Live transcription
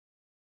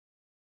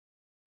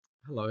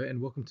Hello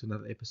and welcome to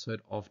another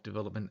episode of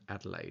Development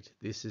Adelaide.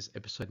 This is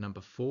episode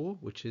number 4,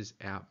 which is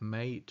our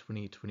May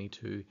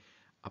 2022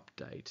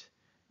 update.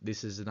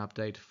 This is an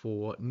update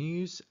for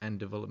news and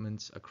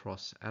developments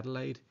across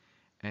Adelaide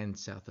and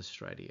South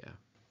Australia.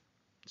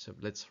 So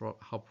let's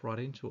hop right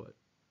into it.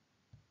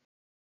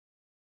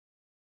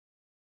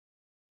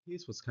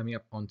 Here's what's coming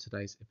up on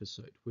today's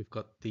episode. We've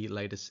got the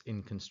latest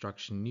in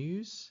construction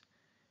news,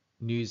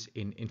 news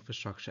in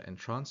infrastructure and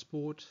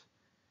transport,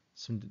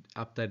 some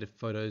updated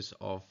photos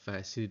of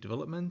city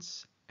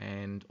developments,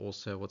 and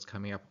also what's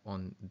coming up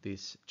on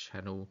this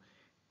channel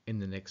in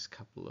the next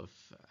couple of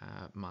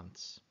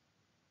months.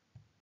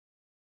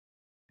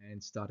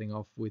 And starting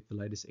off with the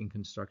latest in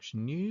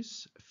construction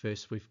news,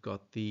 first we've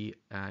got the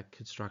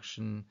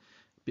construction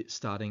bit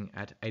starting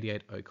at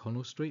 88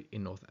 O'Connell Street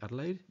in North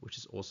Adelaide, which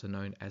is also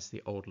known as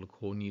the Old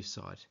Lacour New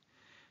site.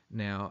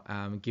 Now,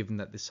 given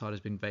that this site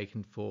has been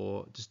vacant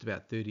for just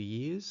about 30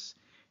 years,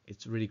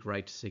 it's really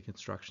great to see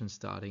construction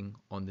starting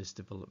on this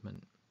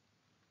development.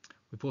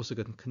 We've also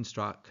got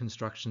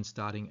construction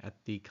starting at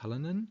the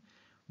Cullinan,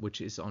 which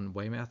is on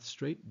Weymouth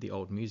Street, the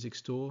old music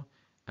store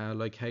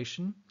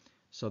location.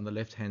 So on the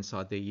left-hand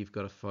side there, you've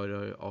got a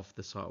photo of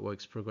the site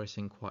works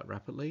progressing quite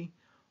rapidly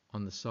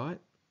on the site.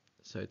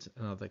 So it's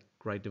another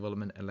great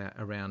development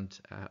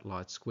around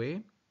Light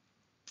Square.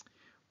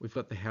 We've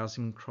got the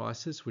housing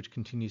crisis, which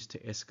continues to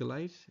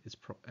escalate.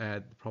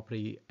 The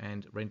property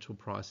and rental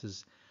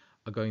prices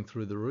are going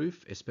through the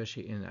roof,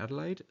 especially in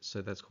Adelaide.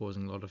 So that's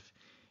causing a lot of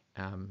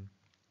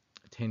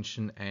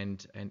tension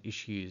and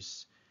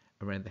issues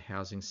around the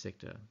housing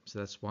sector. So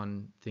that's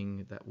one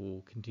thing that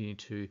will continue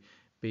to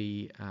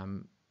be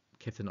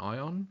kept an eye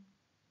on.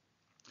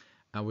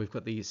 We've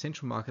got the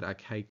Central Market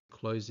Arcade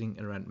closing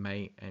around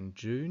May and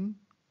June.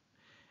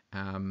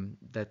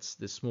 That's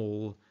the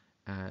small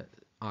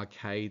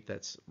arcade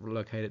that's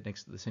located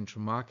next to the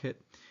Central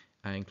Market,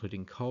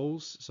 including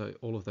Coles. So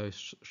all of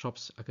those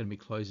shops are going to be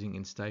closing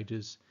in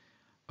stages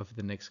over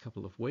the next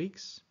couple of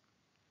weeks.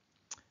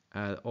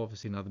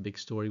 Obviously, another big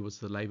story was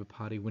the Labor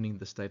Party winning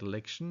the state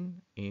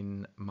election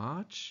in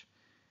March.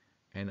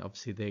 And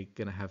obviously, they're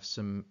going to have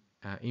some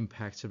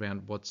impacts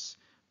around what's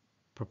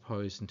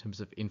proposed in terms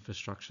of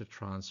infrastructure,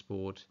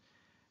 transport,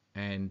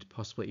 and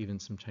possibly even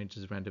some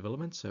changes around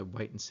development. So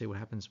wait and see what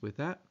happens with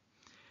that.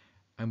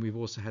 And we've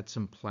also had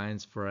some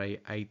plans for a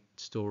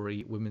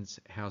 8-story women's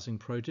housing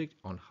project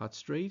on Hutt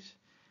Street.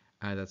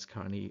 That's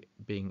currently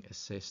being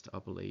assessed, I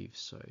believe.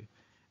 So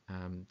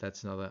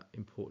that's another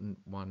important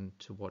one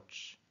to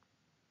watch.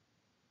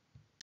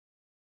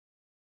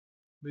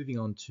 Moving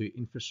on to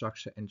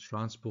infrastructure and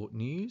transport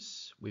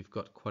news, we've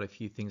got quite a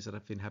few things that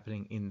have been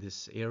happening in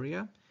this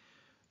area.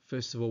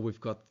 First of all,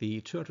 we've got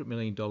the $200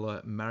 million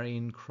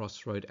Marion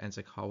Crossroad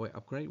Anzac Highway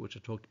upgrade, which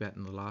I talked about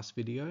in the last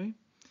video.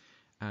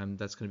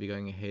 That's going to be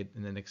going ahead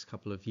in the next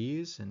couple of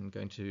years and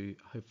going to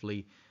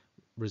hopefully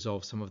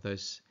resolve some of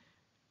those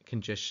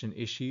congestion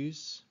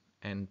issues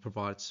and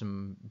provide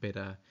some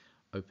better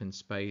open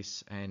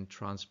space and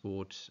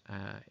transport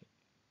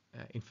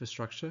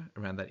infrastructure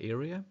around that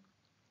area.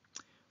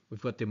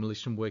 We've got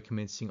demolition work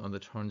commencing on the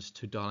Torrens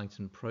to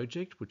Darlington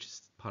project, which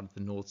is part of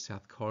the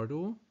North-South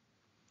corridor.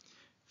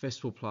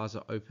 Festival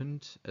Plaza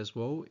opened as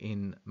well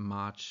in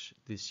March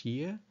this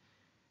year,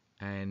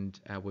 and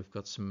we've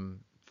got some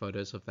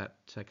photos of that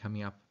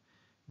coming up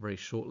very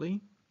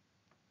shortly.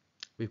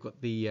 We've got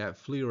the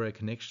Fleurieu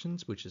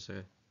Connections, which is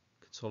a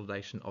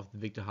consolidation of the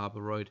Victor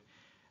Harbour Road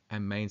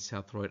and Main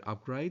South Road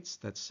upgrades.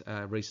 That's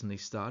recently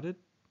started.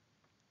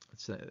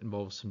 It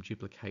involves some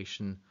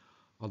duplication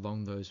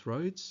along those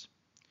roads.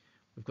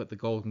 We've got the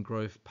Golden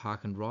Grove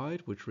Park and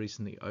Ride, which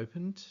recently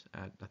opened.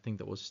 I think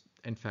that was,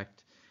 in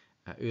fact,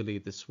 earlier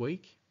this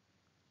week.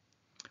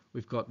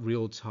 We've got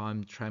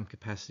real-time tram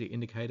capacity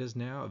indicators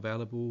now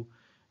available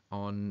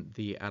on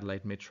the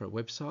Adelaide Metro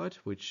website,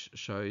 which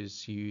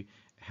shows you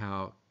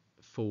how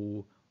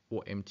full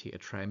or empty a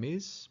tram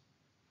is.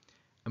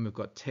 And we've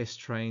got test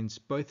trains,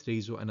 both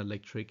diesel and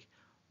electric,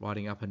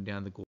 riding up and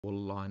down the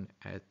Gawler line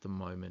at the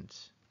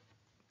moment.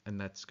 And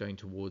that's going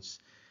towards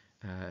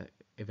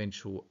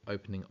eventual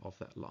opening of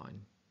that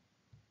line.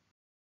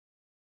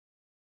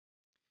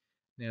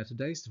 Now,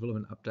 today's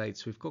development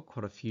updates, we've got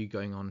quite a few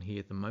going on here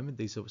at the moment.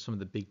 These are some of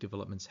the big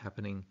developments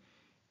happening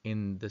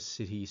in the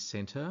city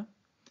centre,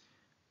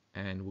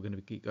 and we're going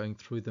to be going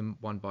through them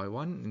one by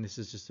one. And this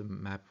is just a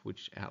map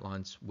which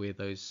outlines where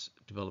those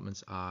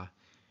developments are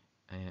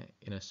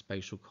in a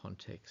spatial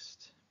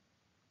context.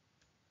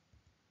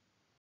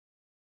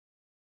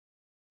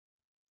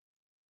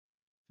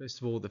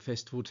 First of all, the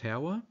Festival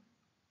Tower.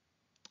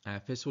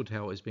 Festival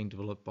Tower is being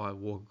developed by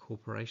Walker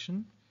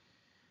Corporation,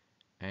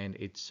 and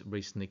it's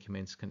recently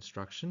commenced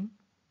construction.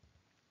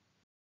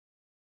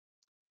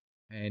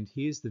 And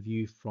here's the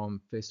view from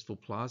Festival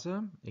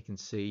Plaza. You can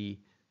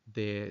see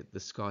there the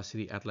Sky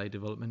City Adelaide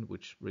development,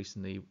 which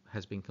recently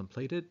has been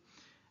completed,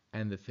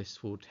 and the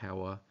Festival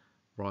Tower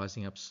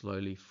rising up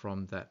slowly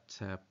from that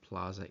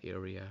plaza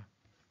area.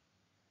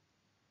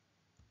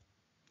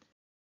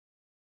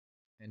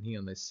 And here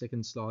on the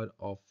second slide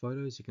of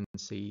photos, you can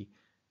see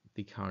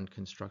the current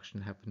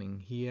construction happening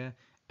here,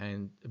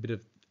 and a bit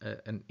of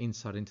an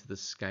insight into the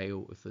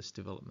scale of this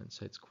development.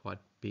 So it's quite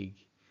big.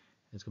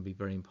 It's going to be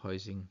very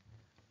imposing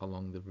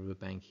along the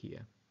riverbank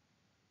here.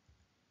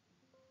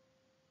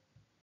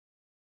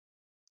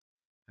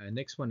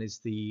 Next one is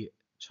the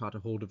Charter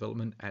Hall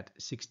development at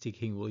 60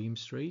 King William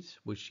Street,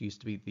 which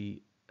used to be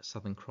the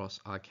Southern Cross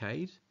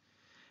Arcade.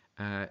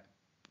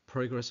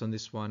 Progress on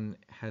this one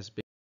has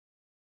been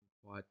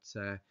quite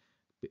a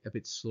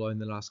bit slow in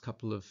the last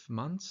couple of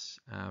months.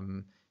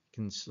 You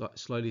can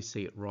slowly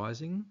see it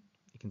rising.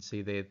 You can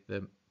see there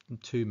the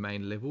two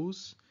main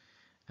levels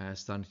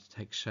starting to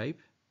take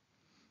shape,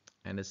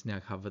 and it's now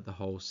covered the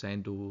whole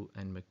Sandal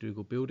and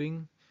McDougall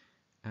building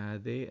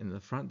there in the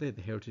front there,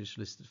 the heritage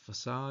listed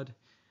facade.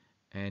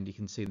 And you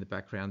can see in the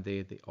background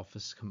there the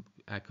office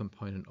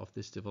component of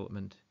this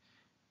development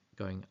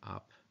going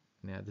up.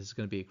 Now this is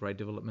going to be a great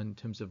development in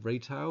terms of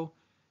retail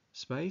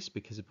space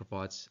because it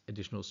provides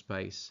additional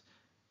space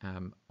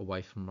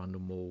away from Rundle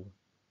Mall.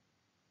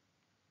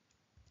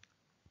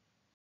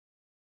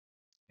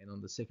 And on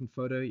the second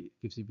photo, it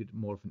gives you a bit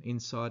more of an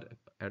insight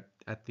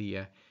at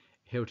the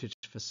heritage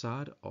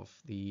facade of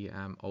the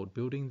old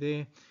building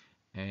there,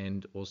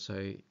 and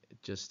also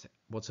just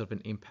what sort of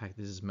an impact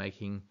this is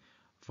making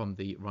from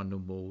the Rundle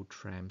Mall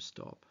tram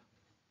stop.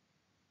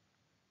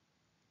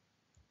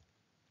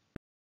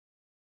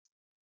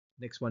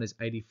 Next one is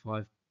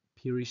 85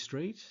 Pirie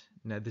Street.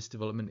 Now this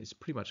development is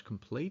pretty much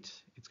complete.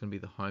 It's going to be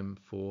the home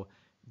for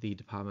the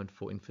Department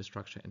for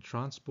Infrastructure and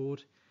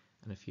Transport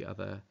and a few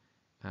other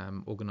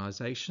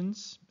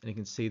organisations. And you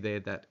can see there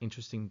that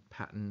interesting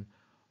pattern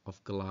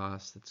of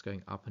glass that's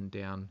going up and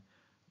down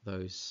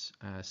those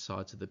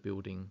sides of the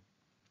building.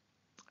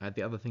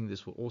 The other thing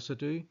this will also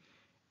do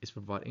is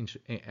provide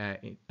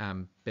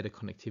better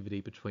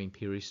connectivity between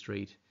Pirie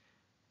Street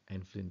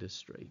and Flinders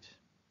Street.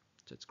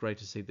 So it's great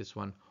to see this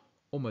one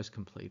almost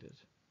completed.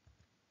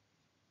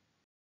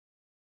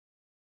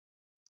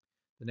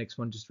 The next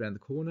one just around the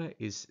corner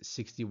is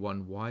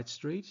 61 Wide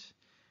Street.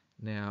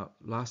 Now,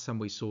 last time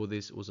we saw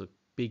this, it was a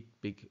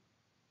big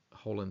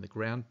hole in the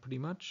ground pretty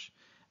much.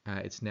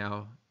 It's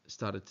now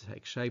started to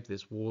take shape.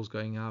 There's walls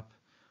going up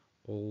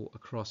all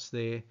across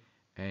there,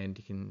 and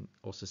you can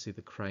also see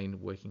the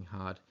crane working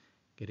hard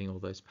getting all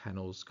those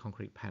panels,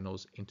 concrete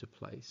panels, into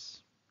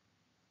place.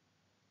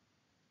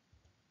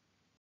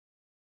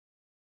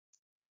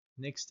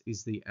 Next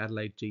is the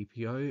Adelaide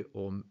GPO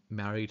or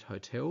Marriott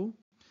Hotel.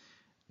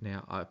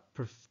 Now, I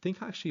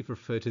think I actually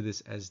refer to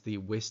this as the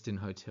Western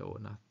Hotel,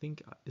 and I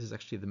think this is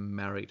actually the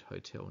Marriott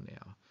Hotel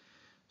now.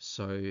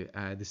 So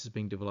this is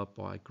being developed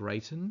by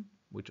Grayton,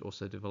 which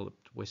also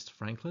developed West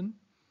Franklin.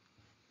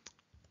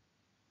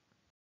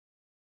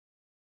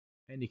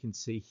 And you can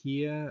see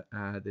here,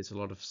 there's a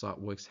lot of site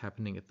works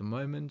happening at the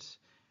moment.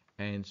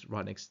 And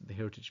right next to the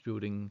Heritage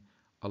Building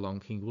along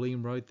King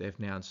William Road, they've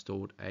now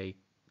installed a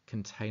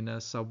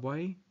container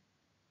subway,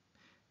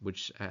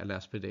 which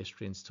allows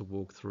pedestrians to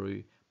walk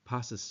through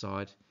past the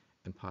site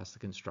and past the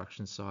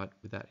construction site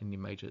without any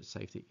major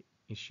safety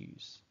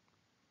issues.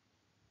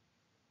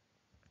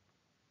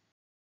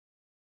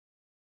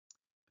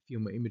 A few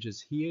more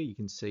images here. You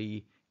can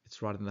see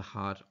it's right in the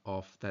heart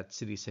of that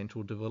city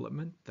central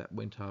development that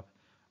went up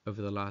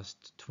over the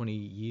last 20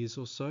 years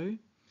or so.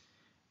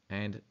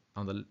 And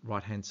on the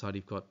right hand side,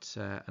 you've got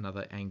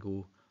another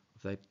angle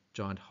of that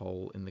giant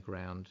hole in the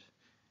ground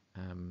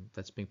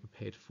that's being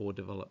prepared for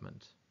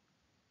development.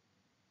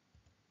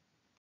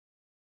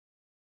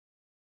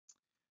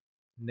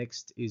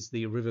 Next is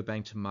the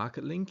Riverbank to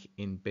Market Link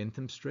in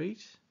Bentham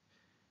Street.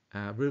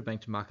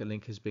 Riverbank to Market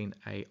Link has been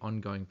an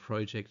ongoing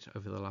project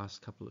over the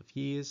last couple of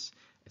years.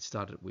 It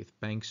started with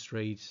Bank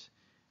Street,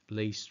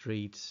 Lee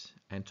Street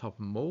and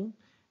Topham Mall,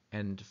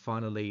 and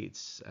finally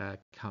it's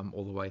come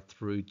all the way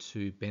through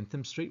to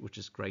Bentham Street, which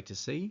is great to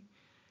see.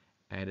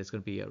 And it's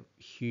going to be a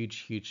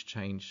huge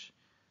change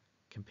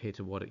compared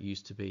to what it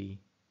used to be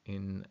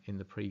in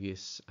the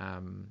previous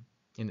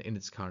in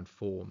its current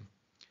form.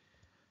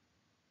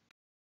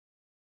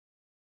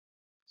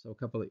 So a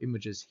couple of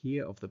images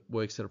here of the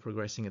works that are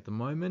progressing at the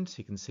moment.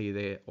 You can see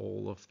there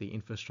all of the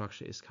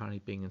infrastructure is currently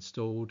being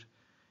installed,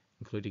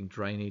 including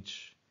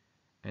drainage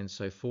and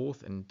so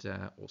forth, and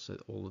also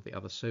all of the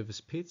other service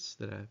pits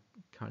that are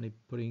currently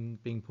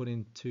being put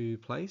into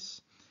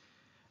place.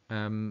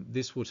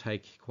 This will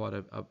take quite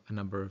a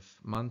number of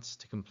months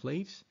to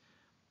complete,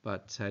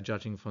 but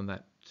judging from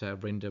that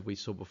render we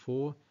saw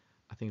before,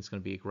 I think it's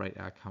going to be a great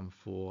outcome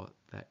for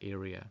that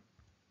area.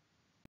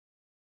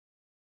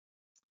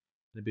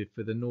 And a bit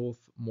further north,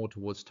 more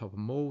towards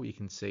Topham Mall, you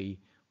can see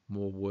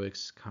more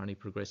works currently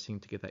progressing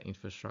to get that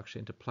infrastructure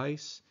into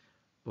place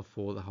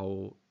before the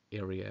whole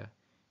area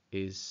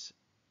is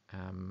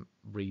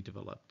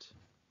redeveloped.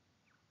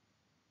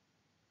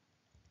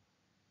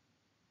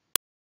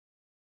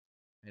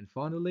 And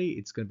finally,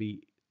 it's going to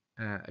be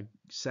a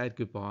sad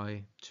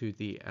goodbye to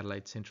the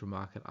Adelaide Central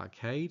Market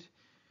Arcade.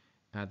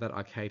 That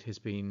arcade has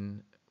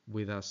been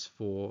with us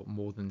for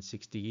more than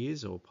 60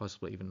 years, or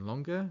possibly even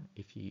longer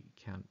if you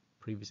count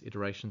previous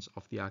iterations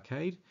of the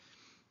arcade.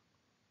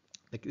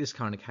 this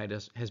current arcade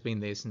has been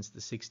there since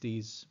the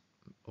 60s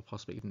or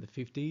possibly even the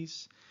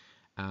 50s.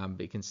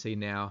 But you can see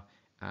now,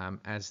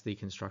 as the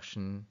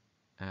construction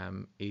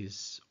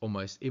is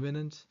almost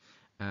imminent,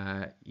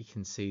 you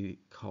can see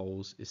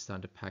Coles is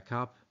starting to pack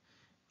up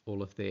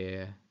all of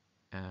their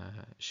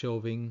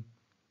shelving.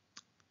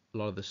 A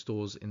lot of the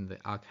stores in the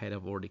arcade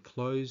have already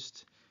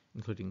closed,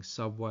 including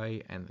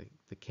Subway and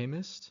the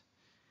chemist.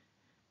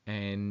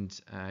 And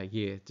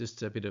yeah,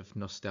 just a bit of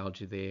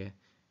nostalgia there.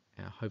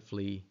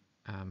 Hopefully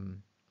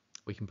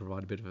we can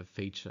provide a bit of a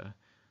feature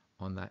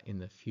on that in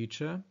the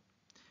future.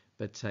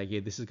 But yeah,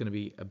 this is going to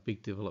be a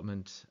big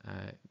development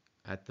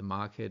at the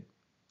market.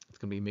 It's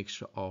going to be a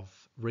mixture of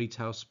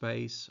retail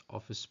space,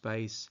 office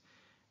space,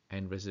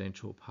 and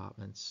residential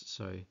apartments.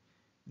 So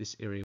this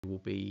area will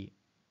be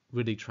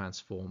really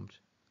transformed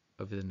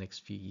over the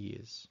next few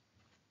years.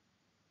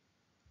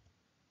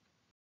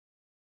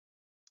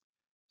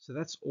 So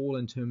that's all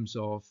in terms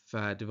of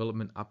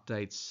development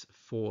updates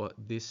for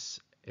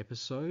this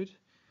episode.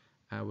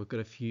 We've got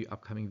a few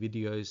upcoming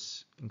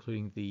videos,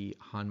 including the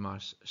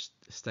Hindmarsh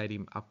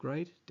Stadium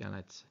upgrade down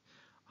at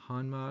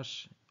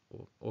Hindmarsh,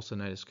 or also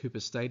known as Cooper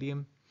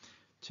Stadium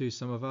to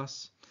some of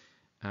us.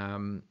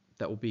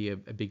 That will be a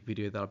big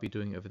video that I'll be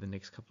doing over the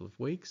next couple of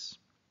weeks.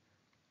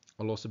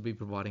 I'll also be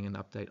providing an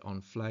update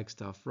on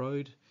Flagstaff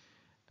Road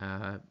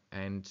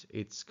and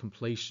its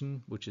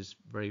completion, which is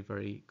very,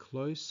 very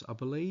close, I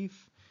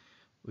believe.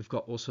 We've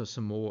got also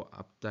some more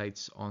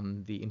updates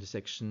on the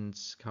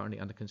intersections currently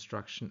under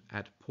construction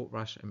at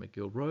Portrush and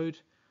McGill Road,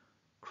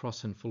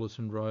 Cross and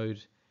Fullerton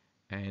Road,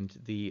 and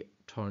the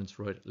Torrens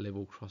Road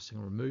level crossing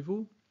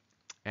removal.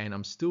 And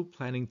I'm still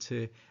planning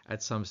to,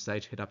 at some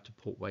stage, head up to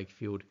Port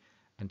Wakefield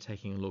and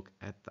taking a look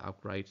at the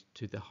upgrade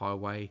to the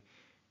highway,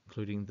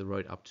 including the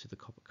road up to the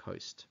Copper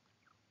Coast.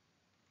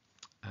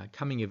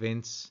 Coming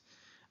events,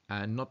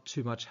 not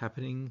too much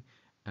happening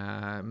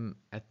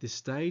at this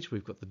stage.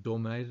 We've got the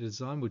Dominator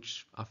design,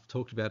 which I've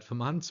talked about for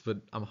months, but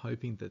I'm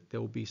hoping that there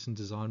will be some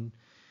design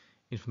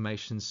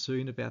information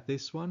soon about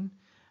this one.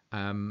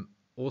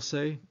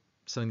 Also,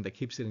 something that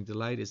keeps getting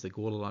delayed is the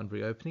Gawler line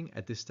reopening.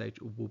 At this stage,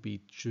 it will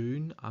be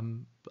June,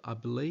 I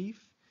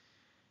believe.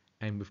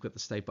 And we've got the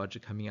state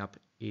budget coming up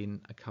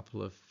in a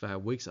couple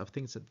of weeks. I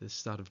think it's at the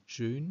start of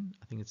June.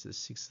 I think it's the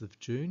 6th of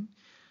June.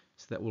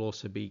 So that will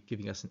also be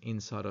giving us an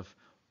insight of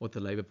what the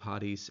Labor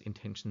Party's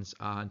intentions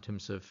are in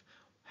terms of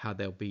how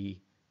they'll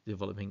be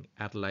developing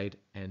Adelaide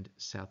and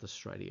South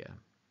Australia.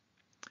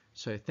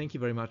 So thank you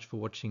very much for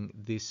watching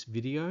this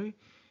video.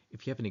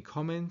 If you have any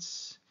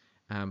comments,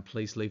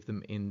 please leave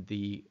them in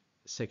the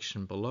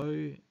section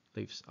below.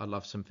 I'd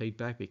love some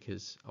feedback,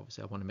 because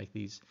obviously I want to make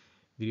these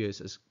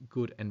videos as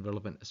good and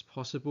relevant as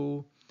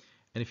possible.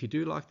 And if you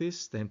do like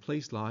this, then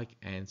please like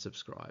and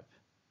subscribe.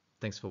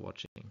 Thanks for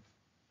watching.